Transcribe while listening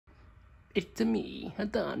It's me,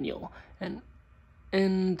 Daniel,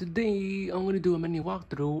 and today I'm gonna do a mini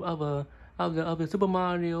walkthrough of the Super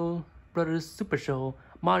Mario Brothers Super Show.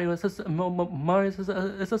 Mario is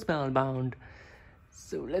a Spellbound.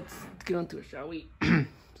 So let's get on to it, shall we?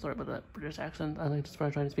 Sorry about that British accent. I like to try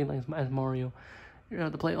to speak like as Mario. You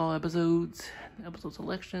have to play all episodes. Episode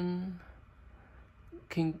selection.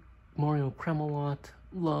 King Mario Camelot.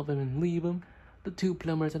 Love him and leave him. The two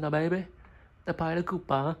plumbers and a baby. The pie the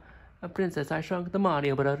Koopa. A princess I Shrunk the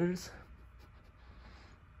Mario Brothers.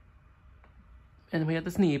 And we have the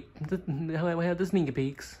sneak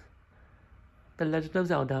peeks. The Legend of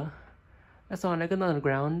Zelda. A Sonic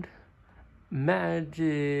Underground.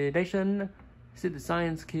 Imagination. Sid the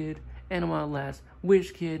Science Kid. Animal Outlast.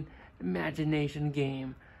 Wish Kid. Imagination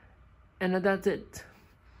Game. And that's it.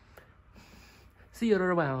 See you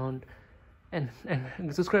around. And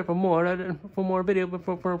subscribe for more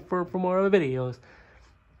videos.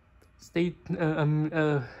 Stay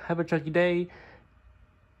have a chucky day,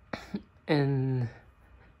 and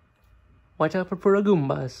watch out for the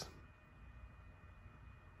Goombas.